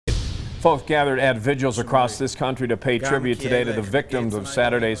Folks gathered at vigils across this country to pay tribute today to the victims of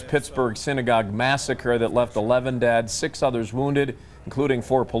Saturday's Pittsburgh synagogue massacre that left 11 dead, 6 others wounded, including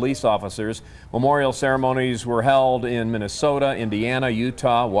 4 police officers. Memorial ceremonies were held in Minnesota, Indiana,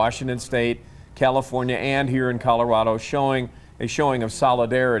 Utah, Washington State, California, and here in Colorado, showing a showing of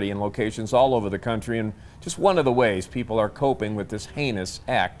solidarity in locations all over the country, and just one of the ways people are coping with this heinous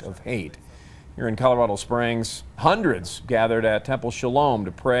act of hate. Here in Colorado Springs, hundreds gathered at Temple Shalom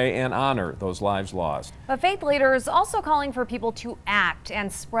to pray and honor those lives lost. But faith leaders also calling for people to act and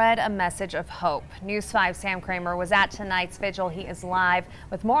spread a message of hope. News 5's Sam Kramer was at tonight's vigil. He is live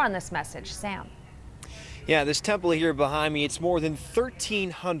with more on this message. Sam. Yeah, this temple here behind me, it's more than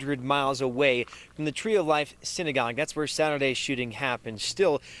 1,300 miles away from the Tree of Life Synagogue. That's where Saturday's shooting happened.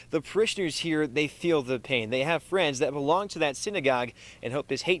 Still, the parishioners here, they feel the pain. They have friends that belong to that synagogue and hope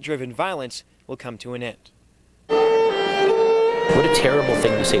this hate-driven violence will come to an end. What a terrible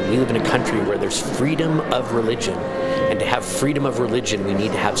thing to say. We live in a country where there's freedom of religion. And to have freedom of religion, we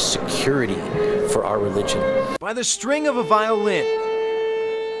need to have security for our religion. By the string of a violin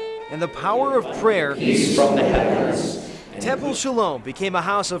and the power of prayer, Peace from the heavens. Temple Shalom became a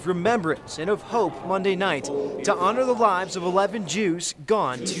house of remembrance and of hope Monday night to honor the lives of 11 Jews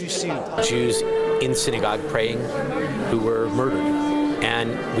gone too soon. Jews in synagogue praying who were murdered.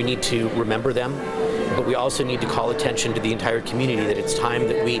 And we need to remember them, but we also need to call attention to the entire community that it's time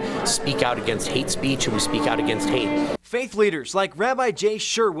that we speak out against hate speech and we speak out against hate. Faith leaders like Rabbi Jay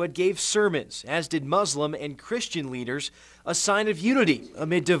Sherwood gave sermons, as did Muslim and Christian leaders, a sign of unity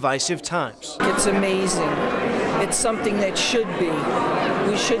amid divisive times. It's amazing. It's something that should be.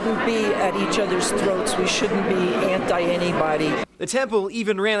 We shouldn't be at each other's throats. We shouldn't be anti-anybody. The temple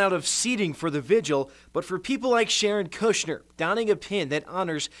even ran out of seating for the vigil, but for people like Sharon Kushner, donning a pin that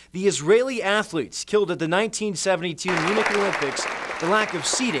honors the Israeli athletes killed at the 1972 Munich Olympics, the lack of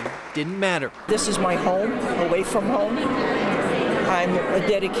seating didn't matter. This is my home, away from home. I'm a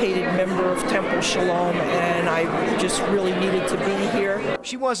dedicated member of Temple Shalom, and I just really needed to be here.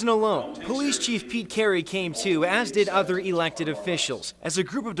 She wasn't alone. Police Chief Pete Carey came too, as did other elected officials, as a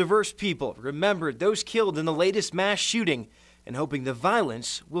group of diverse people remembered those killed in the latest mass shooting and hoping the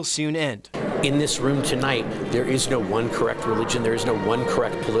violence will soon end. In this room tonight, there is no one correct religion, there is no one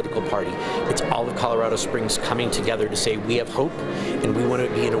correct political party. It's all of Colorado Springs coming together to say we have hope and we want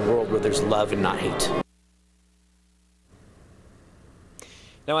to be in a world where there's love and not hate.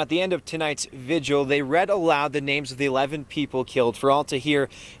 Now, at the end of tonight's vigil, they read aloud the names of the 11 people killed for all to hear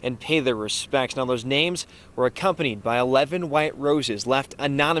and pay their respects. Now, those names were accompanied by 11 white roses left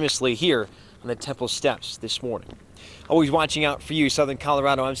anonymously here on the temple steps this morning. Always watching out for you, Southern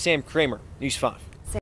Colorado. I'm Sam Kramer, News 5.